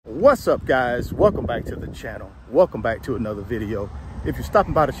What's up, guys? Welcome back to the channel. Welcome back to another video. If you're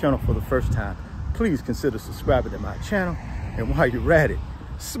stopping by the channel for the first time, please consider subscribing to my channel. And while you're at it,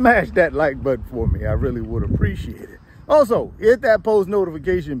 smash that like button for me. I really would appreciate it. Also, hit that post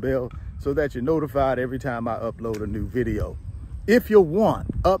notification bell so that you're notified every time I upload a new video. If you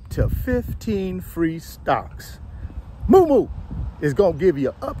want up to 15 free stocks, Moo is going to give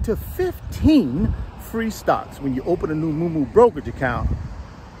you up to 15 free stocks. When you open a new Moo brokerage account,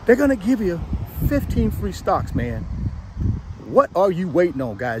 they're going to give you 15 free stocks, man. What are you waiting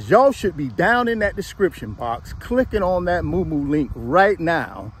on, guys? Y'all should be down in that description box, clicking on that Moo link right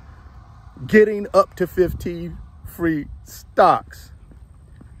now, getting up to 15 free stocks.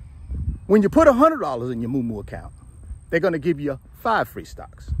 When you put $100 in your Moo account, they're going to give you 5 free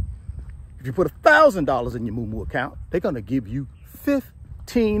stocks. If you put $1,000 in your Moo account, they're going to give you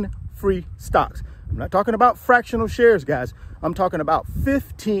 15 free stocks. I'm not talking about fractional shares, guys. I'm talking about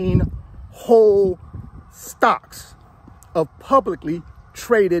 15 whole stocks of publicly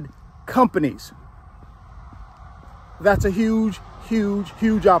traded companies. That's a huge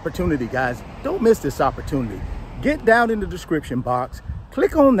opportunity, guys. Don't miss this opportunity. Get down in the description box,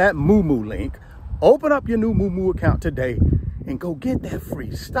 click on that Moo link, open up your new Moo account today, and go get that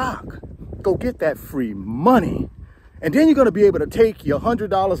free stock. Go get that free money. And then you're going to be able to take your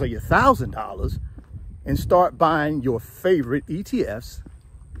 $100 or your $1,000 and start buying your favorite ETFs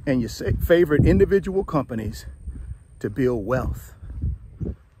and your favorite individual companies to build wealth.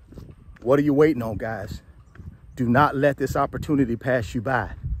 What are you waiting on, guys? Do not let this opportunity pass you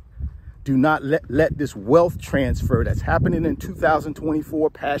by. Do not let this wealth transfer that's happening in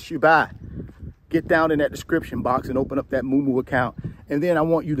 2024 pass you by. Get down in that description box and open up that Moo account. And then I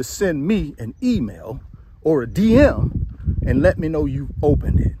want you to send me an email or a DM and let me know you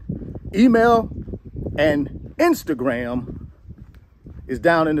opened it. Email and Instagram is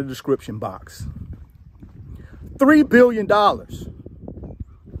down in the description box. $3 billion.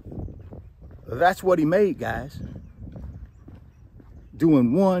 That's what he made, guys.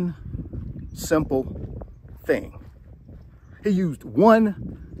 Doing one simple thing. He used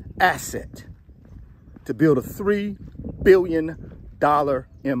one asset to build a $3 billion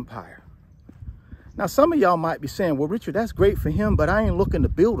empire. Now, some of y'all might be saying, well, Richard, that's great for him, but I ain't looking to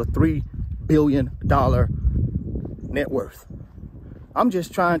build a $3 billion net worth. I'm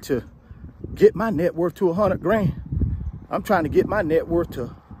just trying to get my net worth to 100 grand. I'm trying to get my net worth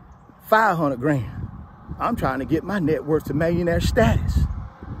to 500 grand. I'm trying to get my net worth to millionaire status.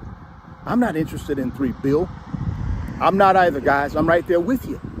 I'm not interested in $3 billion. I'm not either, guys. I'm right there with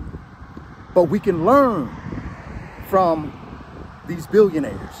you. But we can learn from these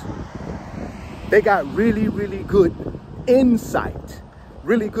billionaires. They got really good insight,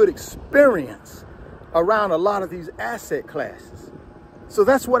 really good experience around a lot of these asset classes. So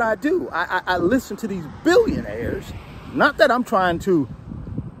that's what I do. I listen to these billionaires. Not that I'm trying to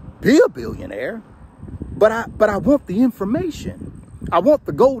be a billionaire, but I want the information. I want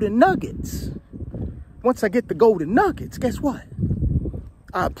the golden nuggets. Once I get the golden nuggets, guess what?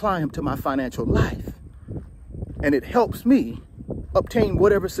 I apply them to my financial life. And it helps me obtain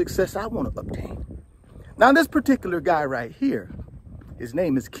whatever success I want to obtain. Now, this particular guy right here, his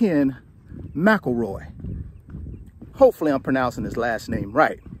name is Ken McElroy. Hopefully I'm pronouncing his last name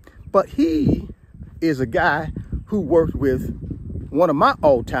right. But he is a guy who worked with one of my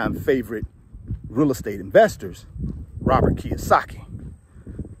all-time favorite real estate investors, Robert Kiyosaki.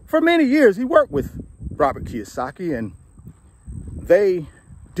 For many years, he worked with Robert Kiyosaki, and they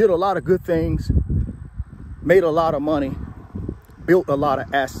did a lot of good things, made a lot of money, built a lot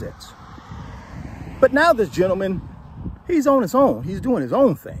of assets. But now this gentleman, he's on his own. He's doing his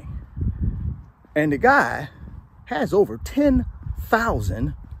own thing. And the guy has over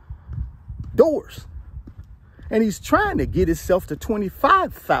 10,000 doors. And he's trying to get himself to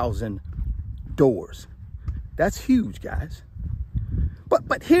 25,000 doors. That's huge, guys.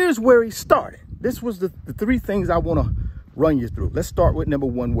 But here's where he started. This was the 3 things I want to run you through. Let's start with number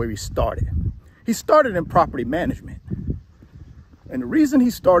 1, where he started. He started in property management. And the reason he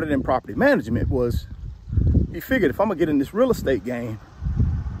started in property management was he figured if I'm going to get in this real estate game,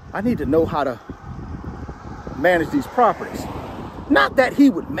 I need to know how to manage these properties. Not that he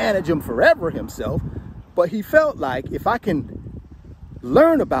would manage them forever himself, but he felt like if I can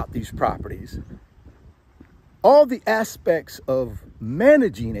learn about these properties, all the aspects of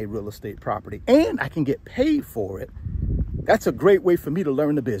managing a real estate property, and I can get paid for it, that's a great way for me to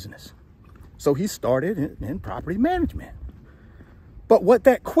learn the business. So he started in property management. But what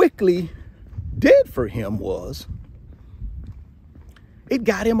that quickly did for him was it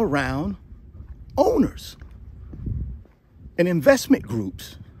got him around owners and investment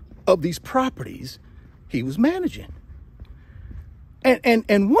groups of these properties he was managing.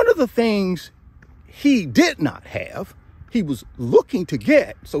 And one of the things he did not have, he was looking to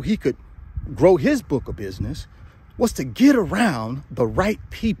get so he could grow his book of business, was to get around the right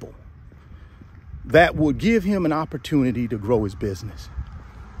people that would give him an opportunity to grow his business.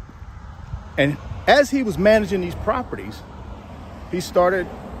 And as he was managing these properties, he started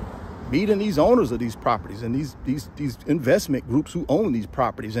meeting these owners of these properties and these investment groups who own these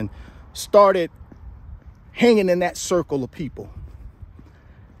properties, and started hanging in that circle of people.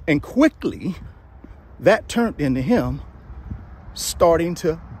 And quickly, that turned into him starting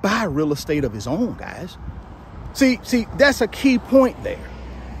to buy real estate of his own, guys. See, that's a key point there.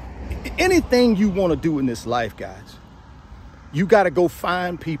 Anything you want to do in this life, guys, you got to go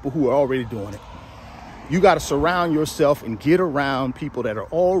find people who are already doing it. You got to surround yourself and get around people that are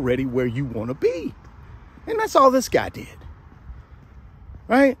already where you want to be. And that's all this guy did,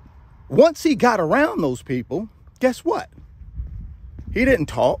 right? Once he got around those people, guess what? He didn't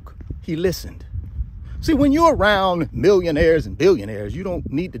talk, he listened. See, when you're around millionaires and billionaires, you don't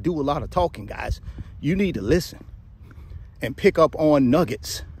need to do a lot of talking, guys. You need to listen and pick up on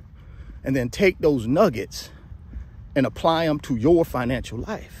nuggets, and then take those nuggets and apply them to your financial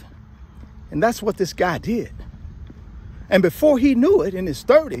life. And that's what this guy did. And before he knew it, in his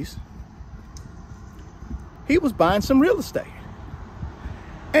 30s, he was buying some real estate.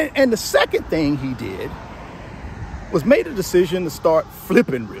 And the second thing he did was made a decision to start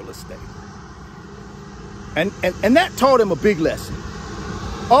flipping real estate. And that taught him a big lesson.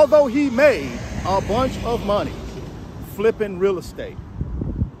 Although he made a bunch of money flipping real estate,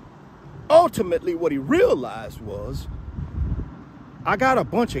 ultimately what he realized was, I got a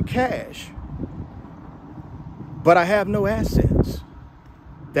bunch of cash, but I have no assets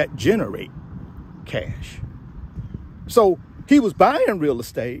that generate cash. So he was buying real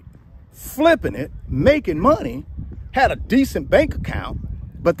estate, flipping it, making money, had a decent bank account,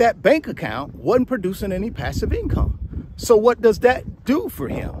 but that bank account wasn't producing any passive income. So what does that do for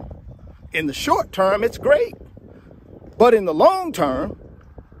him? In the short term, it's great. But in the long term,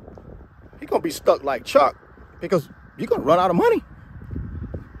 he's going to be stuck like Chuck, because you're going to run out of money.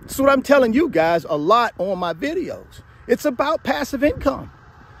 That's what I'm telling you guys a lot on my videos. It's about passive income.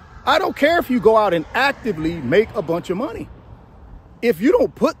 I don't care if you go out and actively make a bunch of money. If you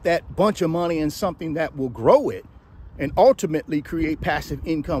don't put that bunch of money in something that will grow it and ultimately create passive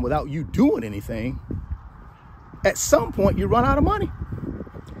income without you doing anything, at some point you run out of money.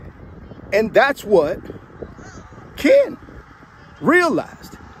 And that's what Ken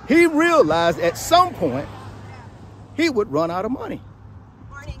realized. He realized at some point he would run out of money.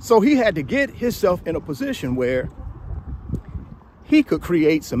 So he had to get himself in a position where he could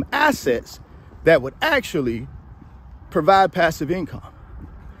create some assets that would actually provide passive income.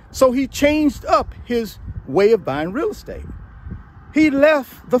 So he changed up his way of buying real estate. He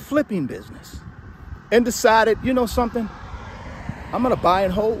left the flipping business and decided, you know something, I'm going to buy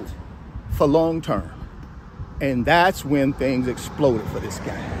and hold for long term. And that's when things exploded for this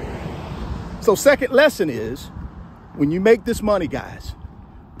guy. So second lesson is, when you make this money, guys,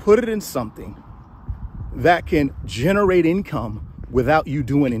 put it in something that can generate income without you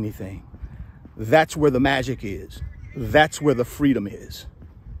doing anything. That's where the magic is. That's where the freedom is.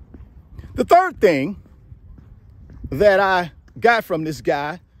 The third thing that I got from this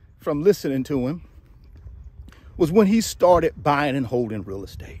guy, from listening to him, was when he started buying and holding real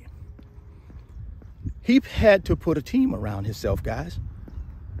estate. He had to put a team around himself, guys.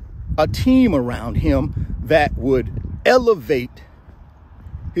 A team around him that would elevate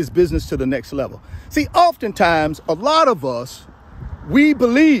his business to the next level. See, oftentimes, a lot of us, we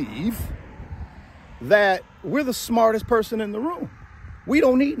believe that we're the smartest person in the room. We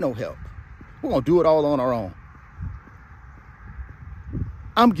don't need no help. We're going to do it all on our own.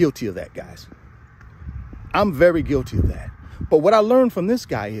 I'm guilty of that, guys. I'm very guilty of that. But what I learned from this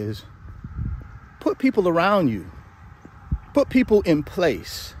guy is, put people around you. Put people in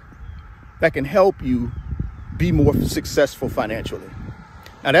place that can help you be more successful financially.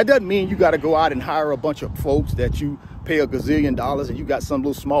 Now, that doesn't mean you got to go out and hire a bunch of folks that you pay $1 gazillion and you got some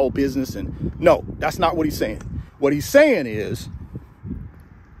little small business. And no, that's not what he's saying. What he's saying is,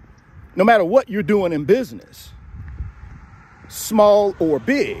 no matter what you're doing in business, small or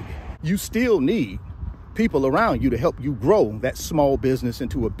big, you still need people around you to help you grow that small business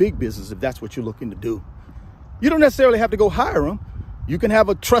into a big business if that's what you're looking to do. You don't necessarily have to go hire them. You can have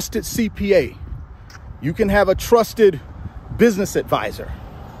a trusted CPA. You can have a trusted business advisor.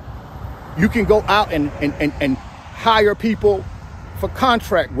 You can go out and hire people for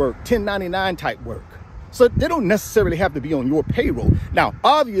contract work, 1099 type work. So they don't necessarily have to be on your payroll. Now,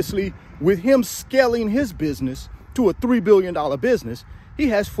 obviously, with him scaling his business to a $3 billion business, he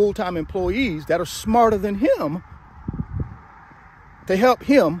has full-time employees that are smarter than him to help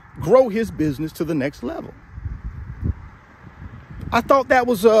him grow his business to the next level. I thought that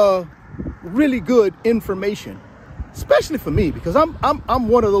was really good information, especially for me, because I'm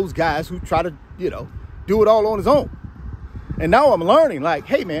one of those guys who try to, do it all on his own. And now I'm learning, like,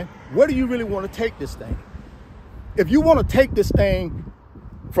 hey man, where do you really want to take this thing? If you want to take this thing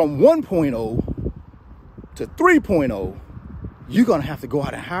from 1.0 to 3.0, you're going to have to go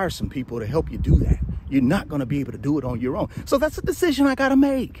out and hire some people to help you do that. You're not going to be able to do it on your own. So that's a decision I got to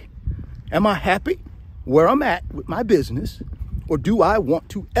make. Am I happy where I'm at with my business, or do I want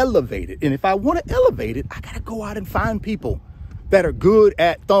to elevate it? And if I want to elevate it, I got to go out and find people that are good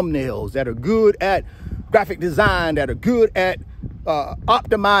at thumbnails, that are good at graphic design, that are good at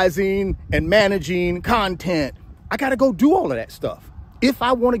optimizing and managing content. I got to go do all of that stuff if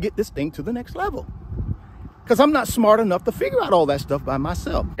I want to get this thing to the next level. Because I'm not smart enough to figure out all that stuff by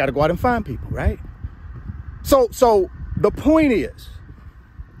myself. Got to go out and find people, right? So the point is,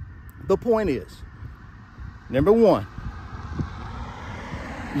 number one,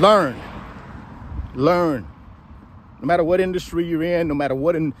 learn. No matter what industry you're in, no matter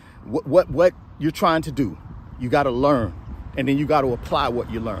what you're trying to do, you got to learn, and then you got to apply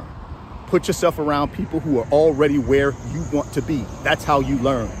what you learn. Put yourself around people who are already where you want to be. That's how you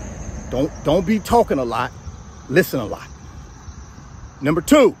learn. Don't be talking a lot, listen a lot. Number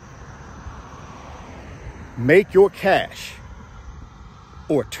two, make your cash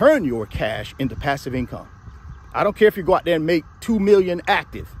or turn your cash into passive income. I don't care if you go out there and make 2 million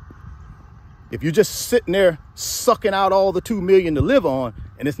active. If you're just sitting there sucking out all the 2 million to live on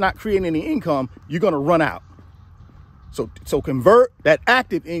and it's not creating any income, you're going to run out. So convert that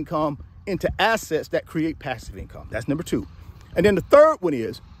active income into assets that create passive income. That's number two. And then the third one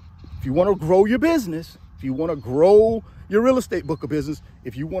is, if you want to grow your business, if you want to grow your real estate book of business,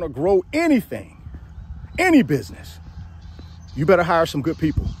 if you want to grow anything, any business, you better hire some good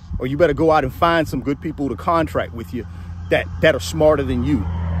people, or you better go out and find some good people to contract with you that are smarter than you,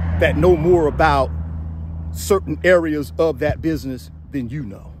 that know more about certain areas of that business than you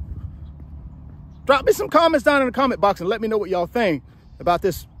know. Drop me some comments down in the comment box and let me know what y'all think about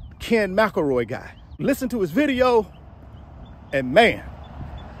this Ken McElroy guy. Listen to his video, and man,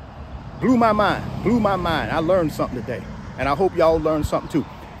 blew my mind. I learned something today, and I hope y'all learned something too.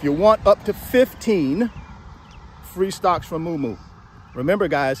 If you want up to 15 free stocks from Moo, remember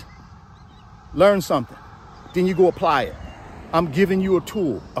guys, learn something, then you go apply it. I'm giving you a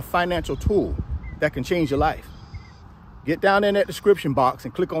tool, a financial tool that can change your life. Get down in that description box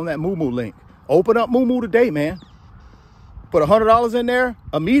and click on that Moo link. Open up Moo today, man. Put $100 in there,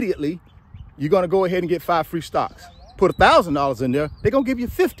 immediately, you're gonna go ahead and get 5 free stocks. Put $1,000 in there, they're gonna give you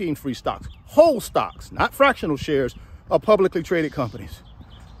 15 free stocks. Whole stocks, not fractional shares of publicly traded companies.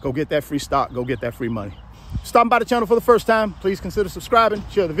 Go get that free stock, go get that free money. Stopping by the channel for the first time, please consider subscribing,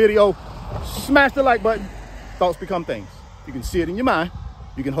 share the video, smash the like button. Thoughts become things. You can see it in your mind,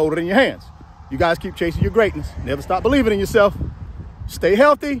 you can hold it in your hands. You guys keep chasing your greatness. Never stop believing in yourself. Stay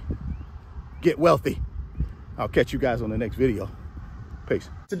healthy, get wealthy. I'll catch you guys on the next video. Peace.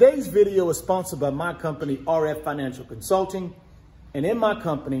 Today's video is sponsored by my company, RF Financial Consulting. And in my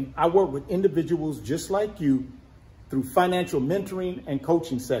company, I work with individuals just like you through financial mentoring and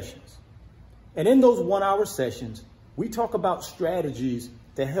coaching sessions. And in those 1-hour sessions, we talk about strategies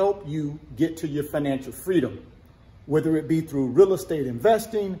to help you get to your financial freedom, whether it be through real estate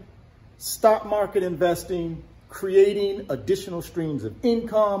investing, stock market investing, creating additional streams of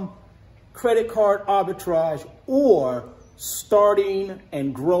income, credit card arbitrage, or starting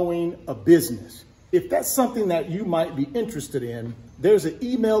and growing a business. If that's something that you might be interested in, there's an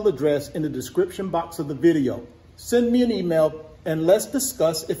email address in the description box of the video. Send me an email and let's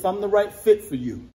discuss if I'm the right fit for you.